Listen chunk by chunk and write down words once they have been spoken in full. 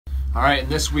All right, in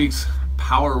this week's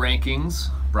Power Rankings,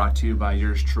 brought to you by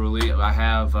yours truly, I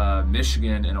have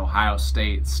Michigan and Ohio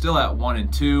State still at 1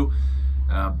 and 2.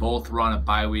 Both were on a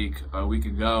bye week a week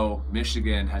ago.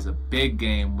 Michigan has a big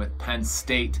game with Penn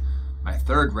State, my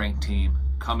third-ranked team,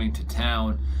 coming to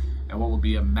town, and what will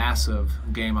be a massive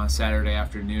game on Saturday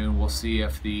afternoon. We'll see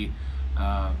if the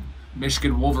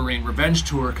Michigan Wolverine revenge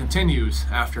tour continues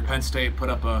after Penn State put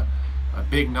up a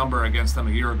big number against them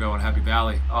a year ago in Happy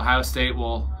Valley. Ohio State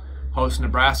will host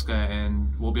Nebraska,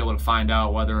 and we'll be able to find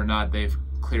out whether or not they've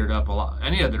cleared up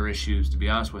any of their issues, to be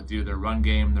honest with you, their run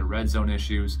game, their red zone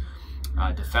issues.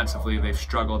 Defensively, they've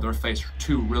struggled. They're faced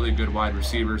two really good wide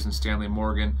receivers in Stanley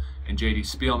Morgan and J.D.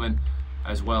 Spielman,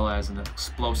 as well as an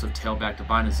explosive tailback.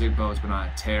 Devine Zigbo has been on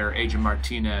a tear. Adrian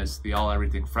Martinez, the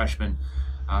all-everything freshman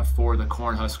for the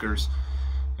Cornhuskers.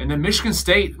 And then Michigan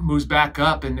State moves back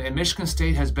up, and Michigan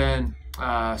State has been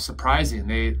surprising.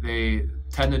 They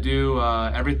tend to do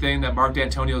everything that Mark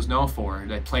D'Antonio is known for.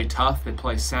 They play tough, they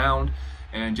play sound,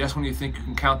 and just when you think you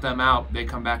can count them out, they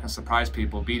come back and surprise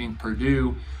people, beating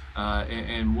Purdue,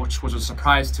 and which was a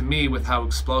surprise to me with how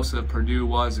explosive Purdue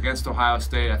was against Ohio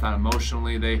State. I thought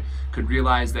emotionally they could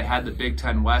realize they had the Big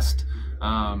Ten West,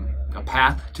 a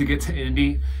path to get to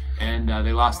Indy, and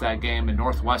they lost that game in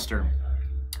Northwestern.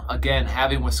 Again,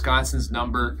 having Wisconsin's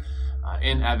number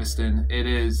in Evanston, it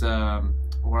is a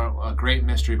great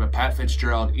mystery, but Pat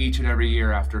Fitzgerald each and every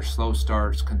year after slow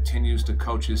starts continues to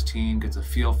coach his team, gets a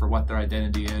feel for what their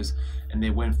identity is, and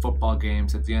they win football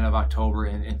games at the end of October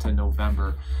and into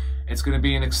November. It's going to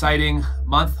be an exciting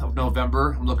month of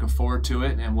November. I'm looking forward to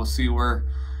it, and we'll see where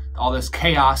all this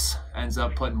chaos ends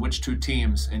up putting which two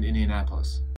teams in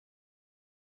Indianapolis.